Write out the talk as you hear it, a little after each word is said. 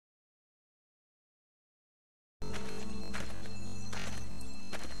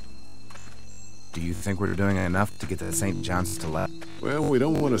Do you think we're doing enough to get to St. John's to let? Well, we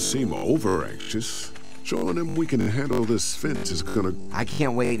don't want to seem over-anxious. Showing them we can handle this fence is gonna... I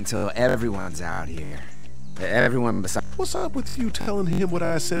can't wait until everyone's out here. Everyone besides... What's up with you telling him what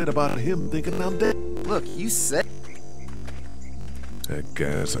I said about him thinking I'm dead? Look, you said... That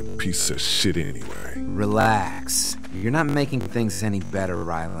guy's a piece of shit anyway. Relax. You're not making things any better,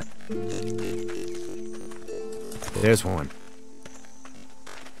 Riley. There's one.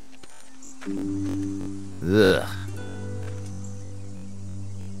 Ugh.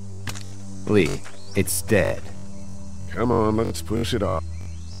 Lee, it's dead. Come on, let's push it off.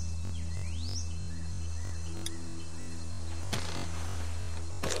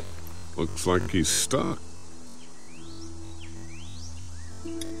 Looks like he's stuck.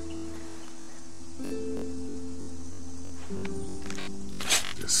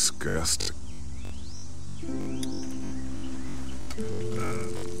 Disgusting.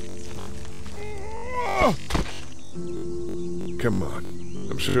 Come on.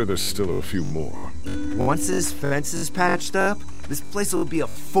 I'm sure there's still a few more. Once this fence is patched up, this place will be a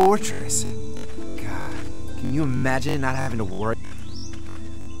fortress. God, can you imagine not having to worry?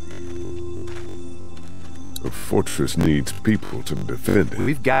 A fortress needs people to defend it.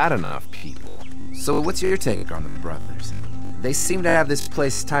 We've got enough people. So what's your take on the brothers? They seem to have this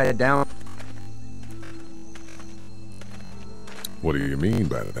place tied down. What do you mean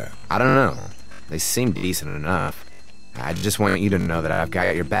by that? I don't know. They seem decent enough. I just want you to know that I've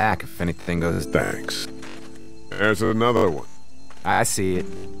got your back if anything goes... Thanks. There's another one. I see it.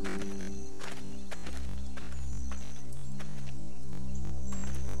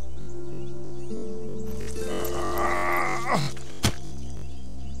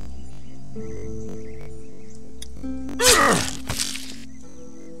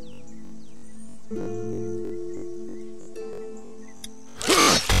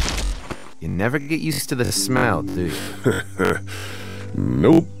 You never get used to the smell, do you?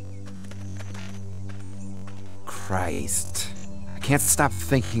 Nope. Christ. I can't stop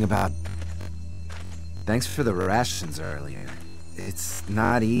thinking about... Thanks for the rations earlier. It's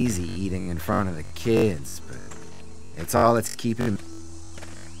not easy eating in front of the kids, but it's all that's keeping...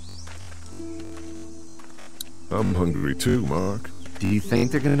 I'm hungry too, Mark. Do you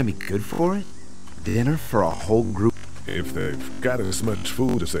think they're gonna be good for it? Dinner for a whole group? If they've got as much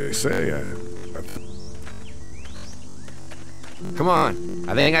food as they say, Come on.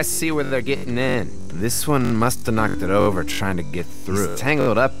 I think I see where they're getting in. This one must have knocked it over trying to get through. He's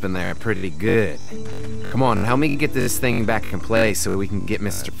tangled up in there pretty good. Come on, help me get this thing back in place so we can get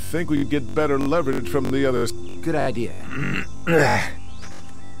Mr. I think we get better leverage from the others. Good idea.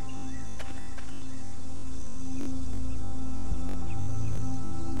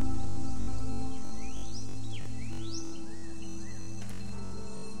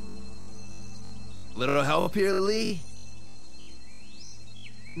 Little help here, Lee?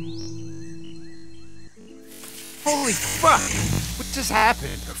 Holy fuck! What just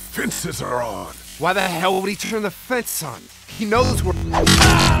happened? The fences are on. Why the hell would he turn the fence on? He knows we're...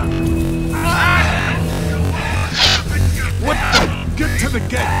 What the? Get to the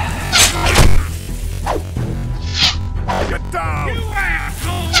gate! Get down! You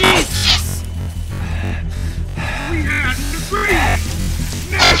asshole! Jesus! We had an agreement!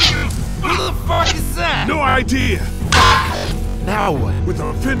 Who the fuck is that? No idea! Now what? With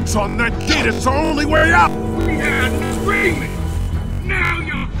a fence on that gate, it's the only way out! We had an agreement! Now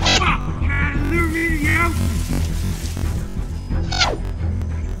you're fucked! Hallelujah!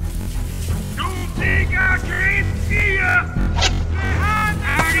 Don't think I can't see ya! I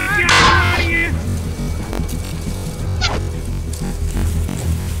gotta get out of here!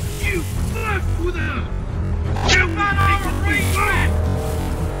 You fuck with her! You take a big back!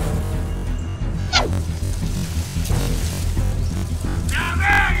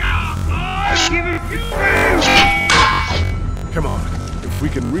 Come on. If we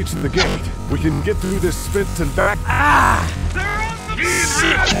can reach the gate, we can get through this fence and back. They're on the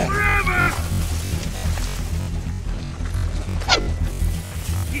shit! Forever!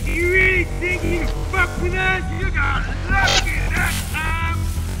 If you really think you can fuck with us, you got lucky that time!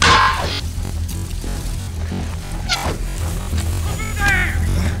 Over there!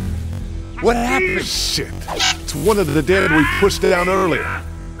 What happened? Shit. It's one of the dead we pushed down earlier.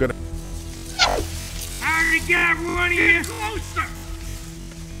 Gonna... I gotta get everyone here closer!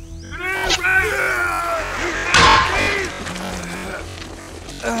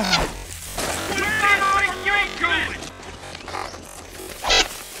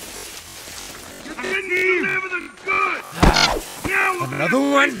 Another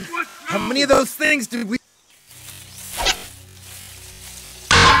one? How many of those things did we...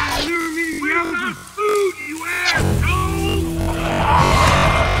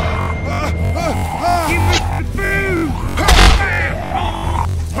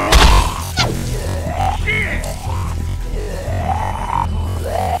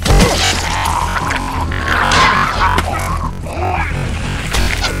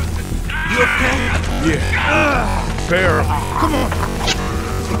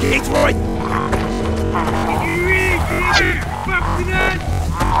 The gate's right. You really here, fucking us!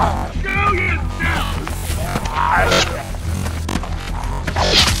 Show yourself!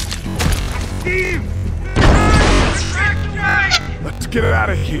 Steve! Let's get out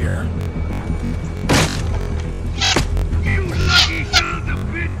of here. You lucky sons of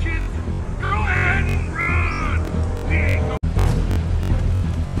bitches! Go ahead and run!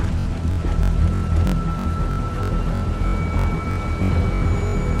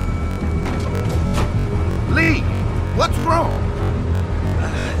 Lee, what's wrong?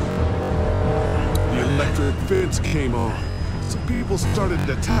 The electric fence came on. Some people started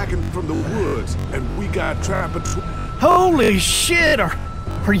attacking from the woods, and we got trapped between... Holy shit!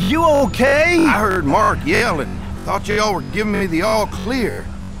 Are you okay? I heard Mark yelling. Thought y'all were giving me the all clear.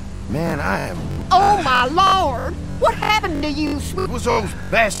 Man, I am... Oh, my Lord! What happened to you, It was those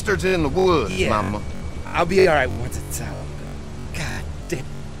bastards in the woods, Mama. I'll be alright once it's out. God damn.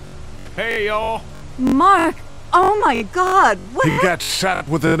 Hey, y'all. Mark! Oh my God! What He got shot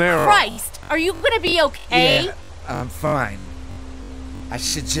with an arrow. Christ! Are you gonna be okay? Yeah, I'm fine. I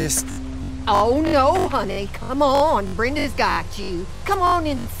should just... Oh, no, honey. Come on. Brenda's got you. Come on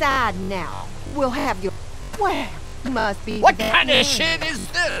inside now. We'll have you... Well, you must be... What kind of shit is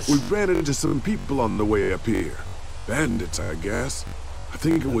this? We ran into some people on the way up here. Bandits, I guess. I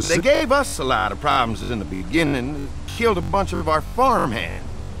think it was... They gave us a lot of problems in the beginning. Killed a bunch of our farmhands.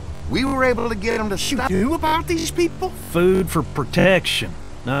 We were able to get them to stop... knew about these people? Food for protection.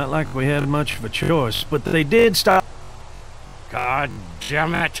 Not like we had much of a choice, but they did stop. God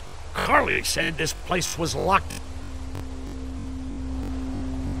damn it. Carly said this place was locked.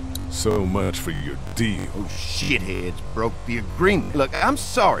 So much for your deal. Shitheads broke the agreement. Look, I'm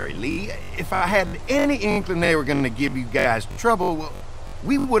sorry, Lee. If I had any inkling they were gonna give you guys trouble, well,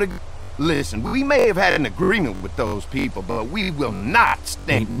 we would've... Listen, we may have had an agreement with those people, but we will not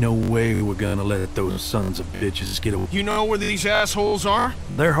stand... Ain't no way we're gonna let those sons of bitches get away. You know where these assholes are?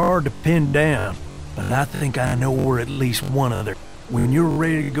 They're hard to pin down, but I think I know where at least one of them. When you're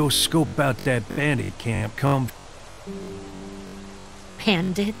ready to go scope out that bandit camp, come...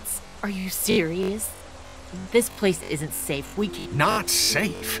 Bandits? Are you serious? This place isn't safe. We can... Not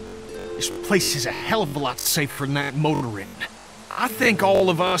safe. This place is a hell of a lot safer than that motor inn. I think all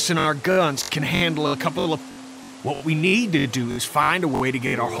of us and our guns can handle a couple of... What we need to do is find a way to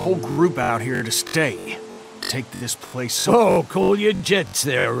get our whole group out here to stay. Take this place so... Oh, cool your jets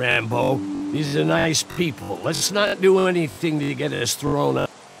there, Rambo. These are nice people. Let's not do anything to get us thrown up.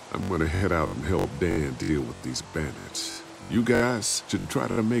 I'm gonna head out and help Dan deal with these bandits. You guys should try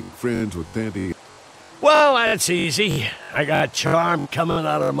to make friends with Dandy. Well, that's easy. I got charm coming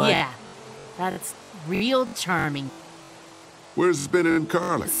out of my... Yeah, that's real charming. Where's Ben and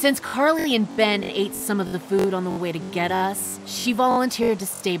Carly? Since Carly and Ben ate some of the food on the way to get us, she volunteered to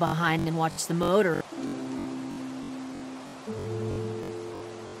stay behind and watch the motor.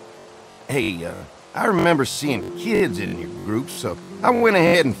 Hey, I remember seeing kids in your group, so I went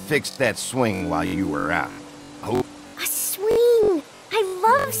ahead and fixed that swing while you were out. Oh, A swing! I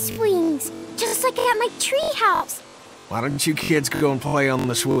love swings! Just like at my treehouse! Why don't you kids go and play on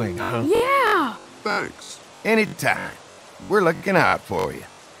the swing, huh? Yeah! Thanks. anytime. We're looking out for you.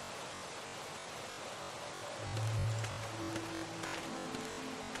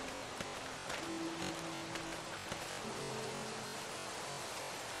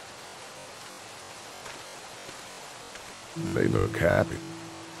 They look happy.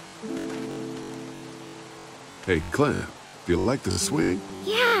 Hey, Clem, do you like the swing?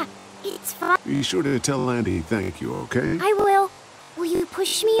 Yeah, it's fun. Be sure to tell Andy thank you, okay? I will. Will you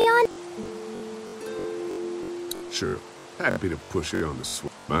push me on? Sure. Happy to push you on the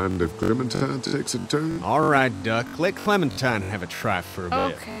swing. Mind if Clementine takes a turn? All right, Duck. Let Clementine have a try for a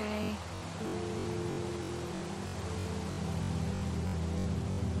bit. Okay.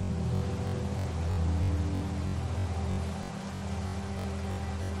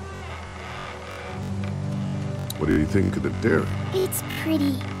 What do you think of the dairy? It's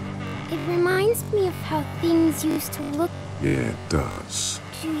pretty. It reminds me of how things used to look. Yeah, it does.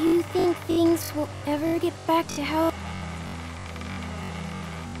 Do you think things will ever get back to how...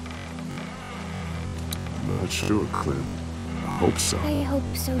 I'm not sure, Clem. I hope so. I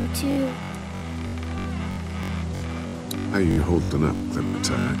hope so too. How you holding up,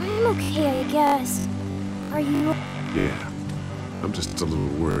 Clementine? I'm okay, I guess. Are you... Yeah. I'm just a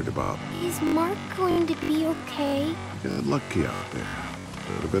little worried about... Is Mark going to be okay? You got lucky out there.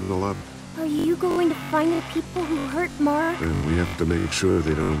 Would have been a lot... Are you going to find the people who hurt Mark? And we have to make sure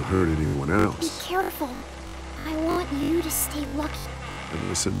they don't hurt anyone Be else. careful. I want you to stay lucky.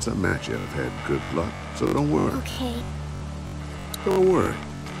 Ever since I met you, I've had good luck. So don't worry. Okay. Don't worry.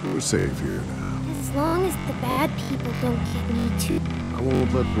 We're safe here now. As long as the bad people don't get me too. I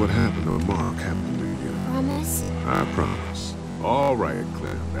won't let what happened to Mark happen to you. Promise? I promise. All right,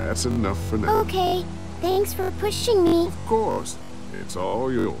 Clem. That's enough for now. Okay. Thanks for pushing me. Of course. It's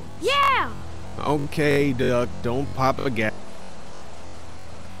all yours. Yeah! Okay, Duck, don't pop a gas.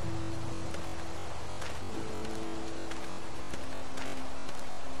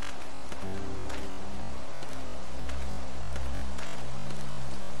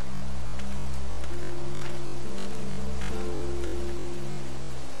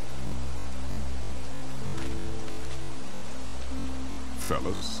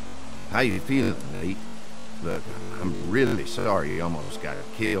 Fellas. How you feeling, Lee? Look, I'm really sorry you almost got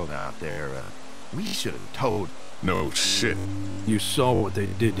killed out there. We should have told. No shit. You saw what they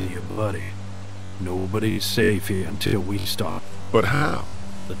did to you, buddy. Nobody's safe here until we stop. But how?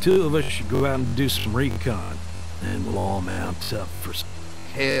 The two of us should go out and do some recon, and we'll all mount up for some.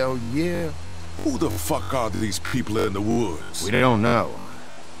 Hell yeah. Who the fuck are these people in the woods? We don't know.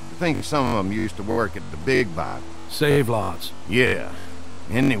 I think some of them used to work at the Big Bible. Save lots. Yeah.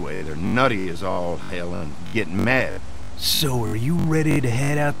 Anyway, they're nutty as all hell and getting mad. So are you ready to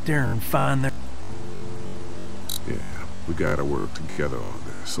head out there and find their... Yeah, we gotta work together on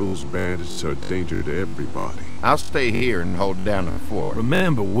this. Those bandits are a danger to everybody. I'll stay here and hold down the fort.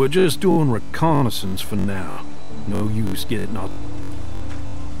 Remember, we're just doing reconnaissance for now. No use getting up.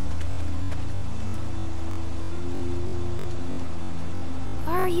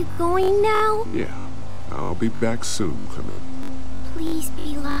 Are you going now? Yeah, I'll be back soon, Clement. Please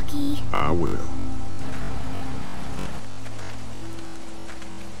be lucky. I will.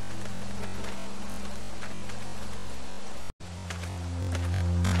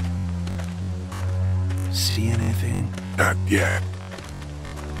 See anything? Not yet.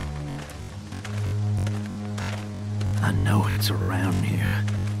 I know it's around here.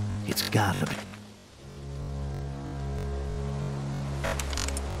 It's gotta be.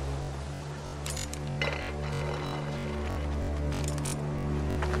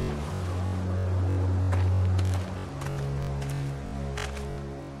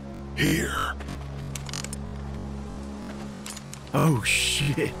 Here. Oh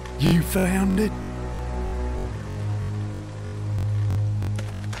shit, you found it?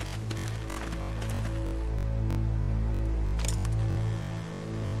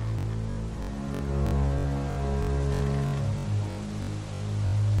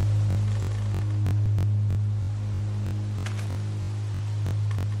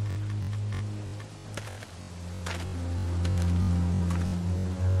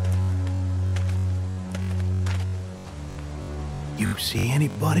 You see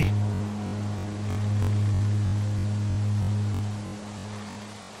anybody?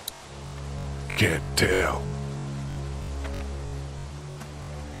 Can't tell.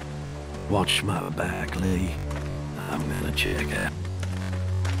 Watch my back, Lee. I'm gonna check out.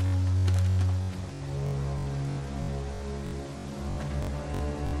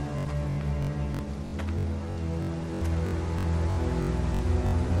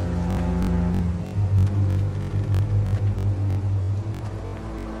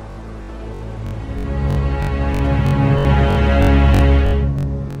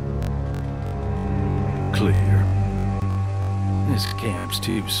 This camp's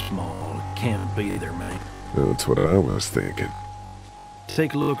too small. It can't be there, mate. That's what I was thinking.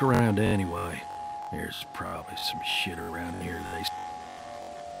 Take a look around anyway. There's probably some shit around here they...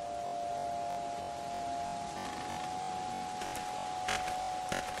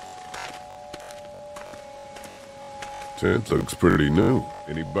 Tent looks pretty new.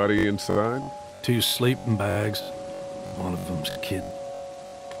 Anybody inside? 2 sleeping bags. One of them's a kid.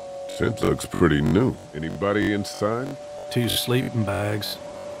 Tent looks pretty new. Anybody inside? 2 sleeping bags.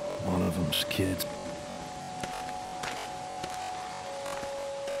 One of them's kids.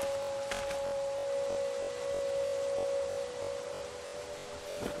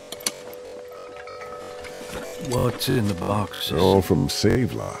 What's in the boxes? All from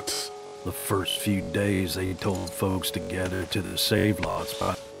save lots. The first few days they told folks to gather to the save lots,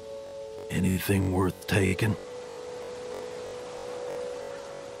 but anything worth taking?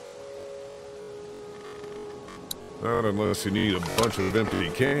 Not unless you need a bunch of empty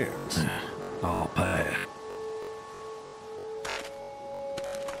cans. I'll pass.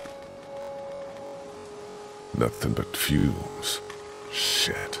 Nothing but fumes.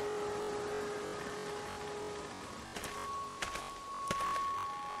 Shit.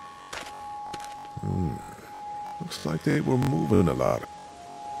 Looks like they were moving a lot.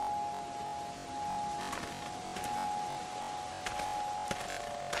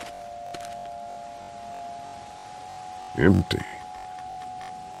 Empty.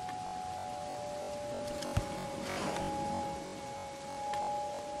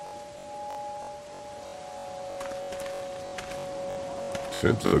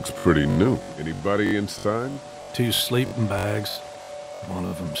 Tent looks pretty new. Anybody inside? 2 sleeping bags. One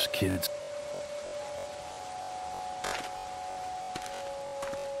of them's kids.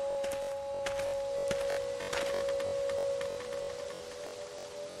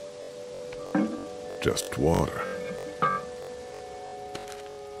 Just water.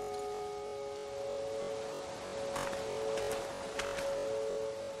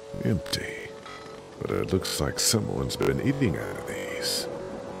 Empty. But it looks like someone's been eating out of these.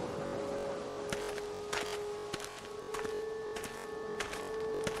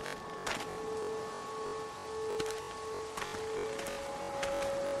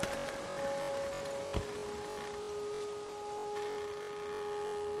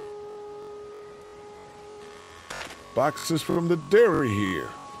 Boxes from the dairy here.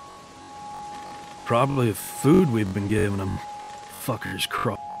 Probably the food we've been giving them. Fuckers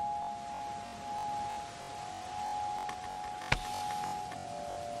crawl.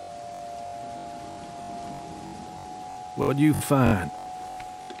 What'd you find?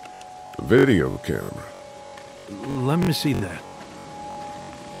 A video camera. Let me see that.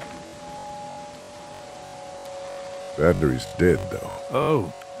 Battery's dead, though.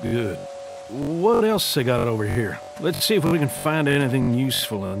 Oh, good. What else they got over here? Let's see if we can find anything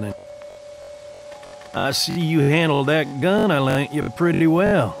useful in it. I see you handled that gun I lent you pretty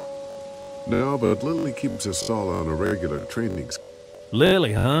well. No, but Lily keeps us all on a regular training.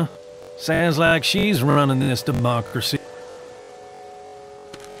 Lily, huh? Sounds like she's running this democracy.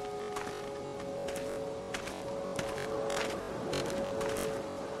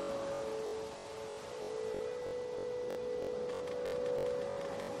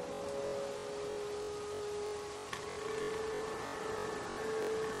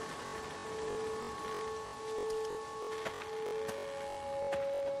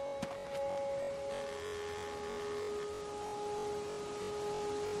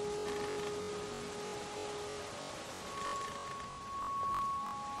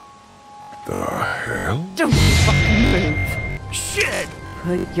 The hell? Don't fucking move. Shit!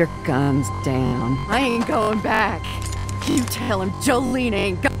 Put your guns down. I ain't going back. You tell him Jolene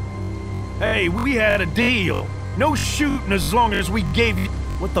ain't go— Hey, we had a deal. No shooting as long as we gave you—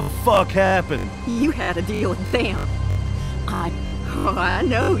 What the fuck happened? You had a deal with them. I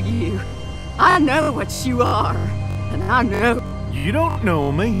know you. I know what you are. And I know— You don't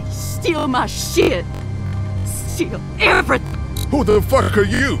know me. Steal my shit. Steal everything. Who the fuck are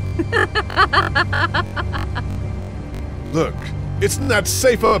you? Look, it's not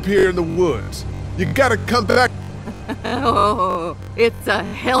safe up here in the woods. You gotta come back. Oh, it's a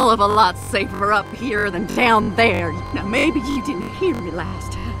hell of a lot safer up here than down there. Now, maybe you didn't hear me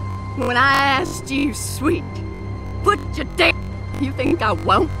last time. When I asked you, sweet, put your damn— You think I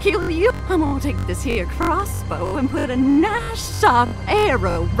won't kill you? I'm gonna take this here crossbow and put a nice sharp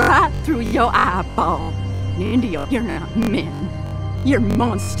arrow right through your eyeball. India, you're not men. You're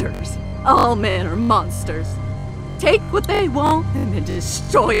monsters. All men are monsters. Take what they want and then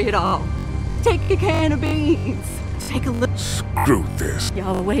destroy it all. Take a can of beans. Take a look. Screw this.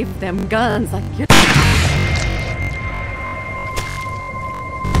 Y'all wave them guns like you're—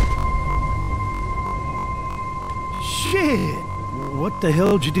 Shit! What the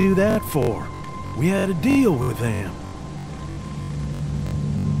hell'd you do that for? We had a deal with them.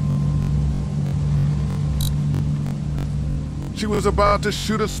 She was about to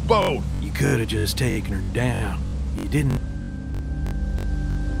shoot us both. You could have just taken her down. You didn't.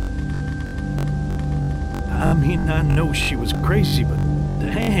 I mean, I know she was crazy, but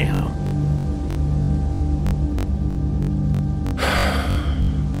damn.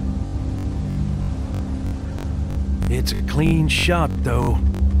 It's a clean shot, though.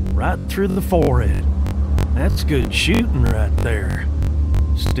 Right through the forehead. That's good shooting right there.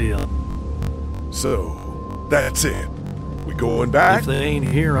 Still. So, that's it. We going back? If they ain't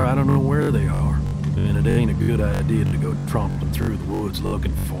here, I don't know where they are. And it ain't a good idea to go tromping through the woods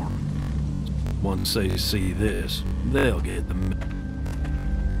looking for them. Once they see this, they'll get the—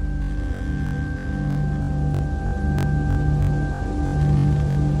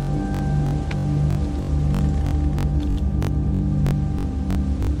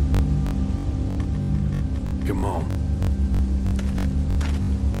 Come on.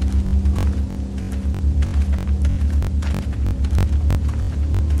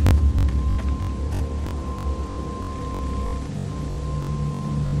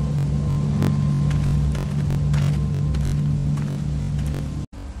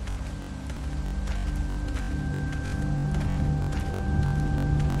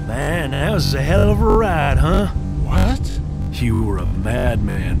 Man, that was a hell of a ride, huh? What? You were a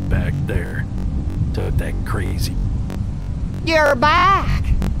madman back there. Took that crazy— You're back.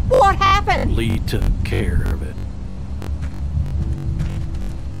 What happened? Lee took care of it.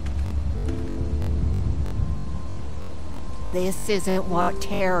 This isn't what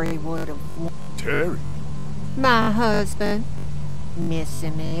Terry would have wanted. Terry? My husband. Miss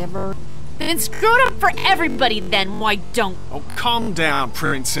him ever. Then screw it up for everybody then, why don't? Oh, calm down,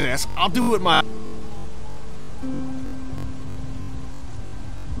 Princess. I'll do it my...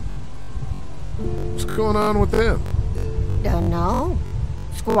 What's going on with them? Don't know.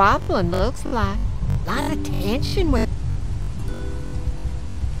 Squabbling looks like. Lot of tension with...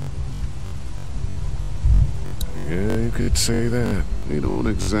 Yeah, you could say that. They don't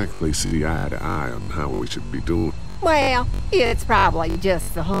exactly see eye to eye on how we should be doing. Well, it's probably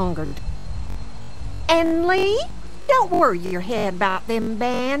just the hunger. And Lee, don't worry your head about them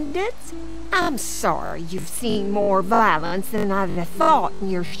bandits. I'm sorry you've seen more violence than I'd have thought in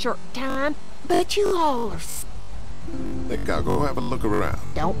your short time, but you all are... Think I'll go have a look around.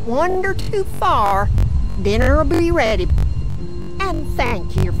 Don't wander too far. Dinner'll be ready. And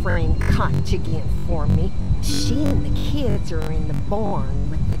thank your friend Koch again for me. She and the kids are in the barn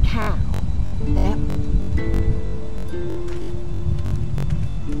with the cow. That...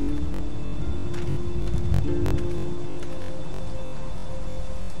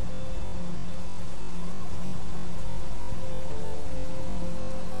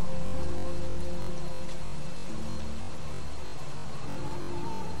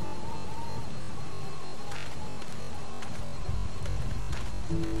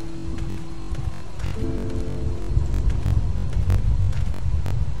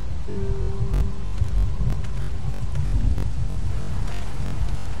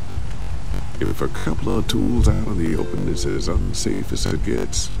 If a couple of tools out in the open is as unsafe as it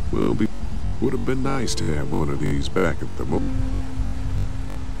gets, would have been nice to have one of these back at the moment.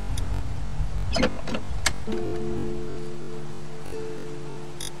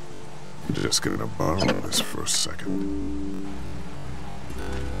 Just gonna borrow this for a second.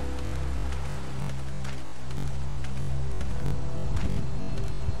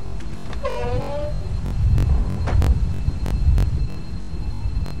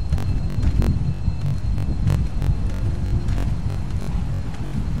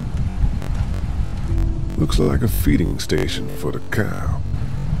 Looks like a feeding station for the cow.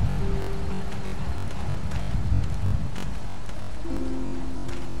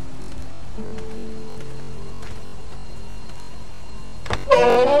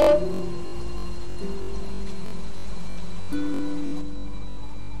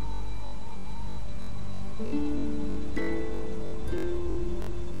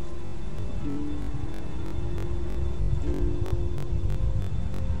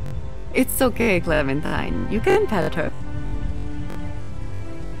 It's okay, Clementine. You can pet her.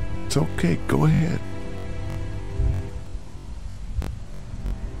 It's okay, go ahead.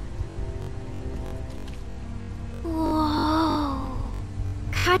 Whoa.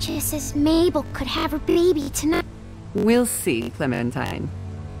 Katja says Mabel could have her baby tonight. We'll see, Clementine.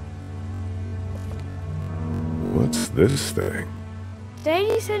 What's this thing?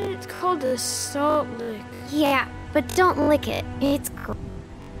 Daddy said it's called a salt lick. Yeah, but don't lick it. It's gross.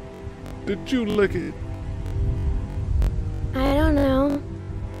 Did you lick it? I don't know.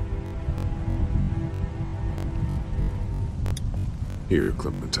 Here,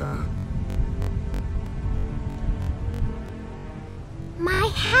 Clementine. My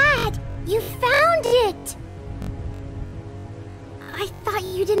hat! You found it! I thought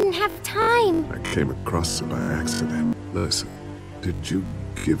you didn't have time. I came across it by accident. Listen, did you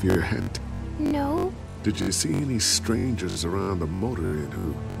give your hat? No. Did you see any strangers around the motor inn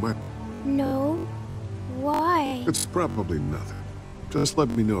who might... No. Why? It's probably nothing. Just let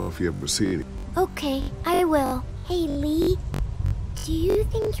me know if you ever see any. Okay, I will. Hey, Lee. Do you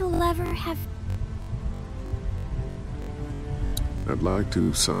think you'll ever have... I'd like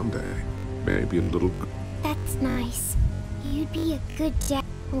to someday. Maybe a little... That's nice. You'd be a good dad.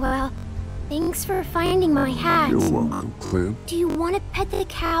 Well, thanks for finding my hat. You're welcome, Clem. Do you want to pet the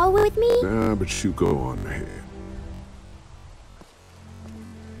cow with me? Nah, but you go on ahead.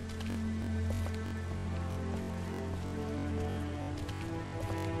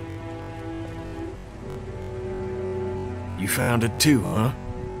 You found it too, huh?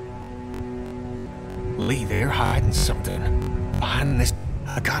 Lee, they're hiding something. Behind this...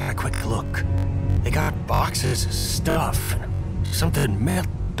 I got a quick look. They got boxes of stuff. Something meant...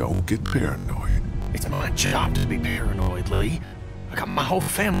 Don't get paranoid. It's my job to be paranoid, Lee. I got my whole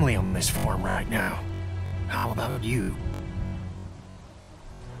family on this farm right now. How about you?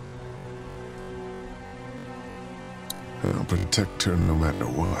 I'll protect her no matter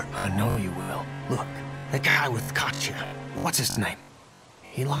what. I know you will. Look, that guy with Katja. What's his name?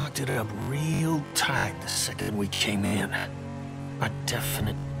 He locked it up real tight the second we came in. A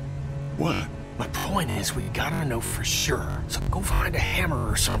definite... What? My point is, we gotta know for sure. So go find a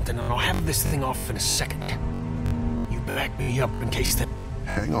hammer or something, and I'll have this thing off in a second. You back me up in case that...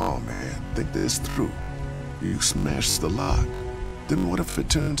 Hang on, man. Think this through. You smashed the lock. Then what if it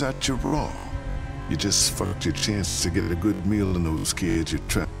turns out you're wrong? You just fucked your chance to get a good meal in those kids you're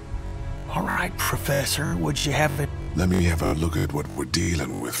trying... All right, Professor, would you have it? Let me have a look at what we're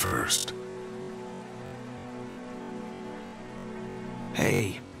dealing with first.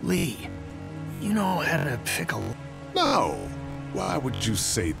 Hey, Lee. You know how to pick a... No! Why would you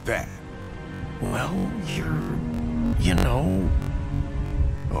say that? Well, you know...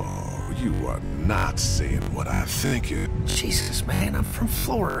 Oh, you are not saying what I think it... Jesus, man, I'm from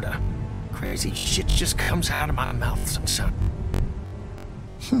Florida. Crazy shit just comes out of my mouth sometimes.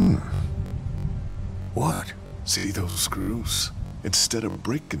 What? See those screws? Instead of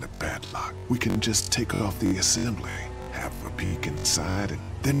breaking the padlock, we can just take off the assembly, have a peek inside, and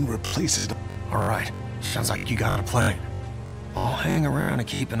then replace it. All right. Sounds like you got a plan. I'll hang around and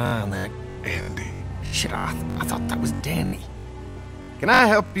keep an eye on that. Andy. Shit, I thought that was Danny. Can I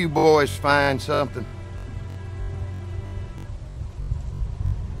help you boys find something?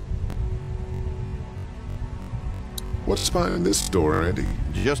 What's behind this door, Andy?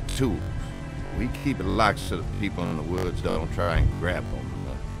 Just tools. We keep it locked so the people in the woods don't try and grab them.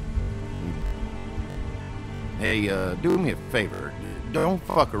 Hey, do me a favor. Don't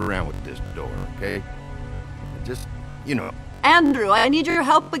fuck around with this door, okay? Just, you know. Andrew, I need your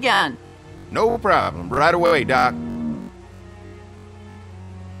help again. No problem. Right away, Doc.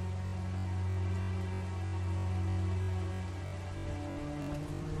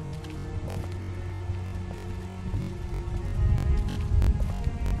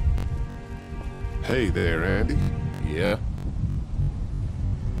 Hey there, Andy. Yeah?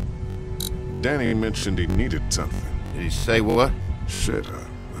 Danny mentioned he needed something. Did he say what? Shit,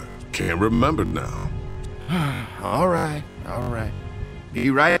 can't remember now. All right, all right. Be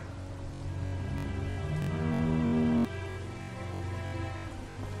right.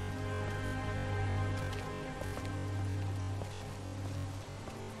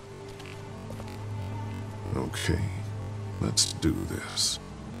 Okay, let's do this.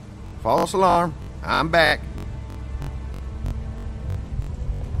 False alarm. I'm back.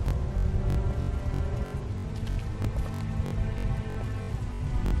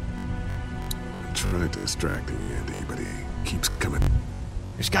 I tried distracting Andy, but he keeps coming.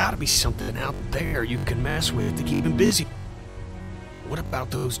 There's gotta be something out there you can mess with to keep him busy. What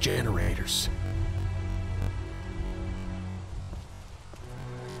about those generators?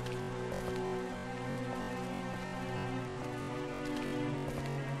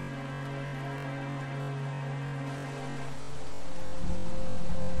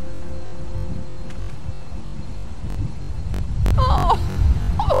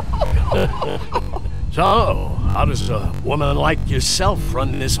 So, how does a woman like yourself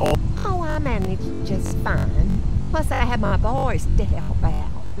run this whole... Oh, I managed just fine. Plus, I had my boys to help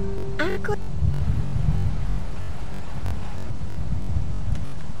out. I could...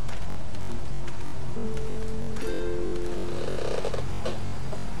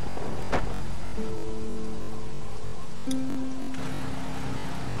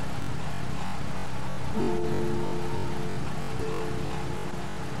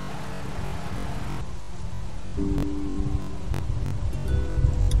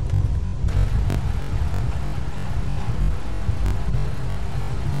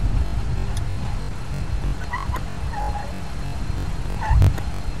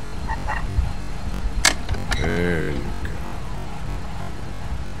 There you go.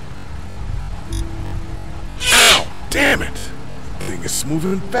 Ow! Damn it! Thing is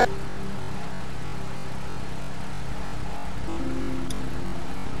moving back.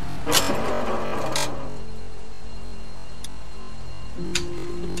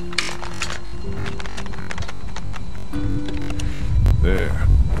 There,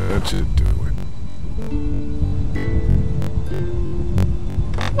 that should do it.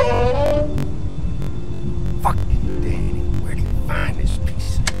 Fucking Danny, where did you find this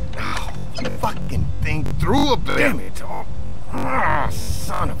piece? Oh, you fucking thing threw a bit. Damn it. Oh,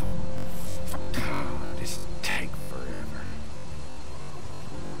 son of a... Oh, this take forever.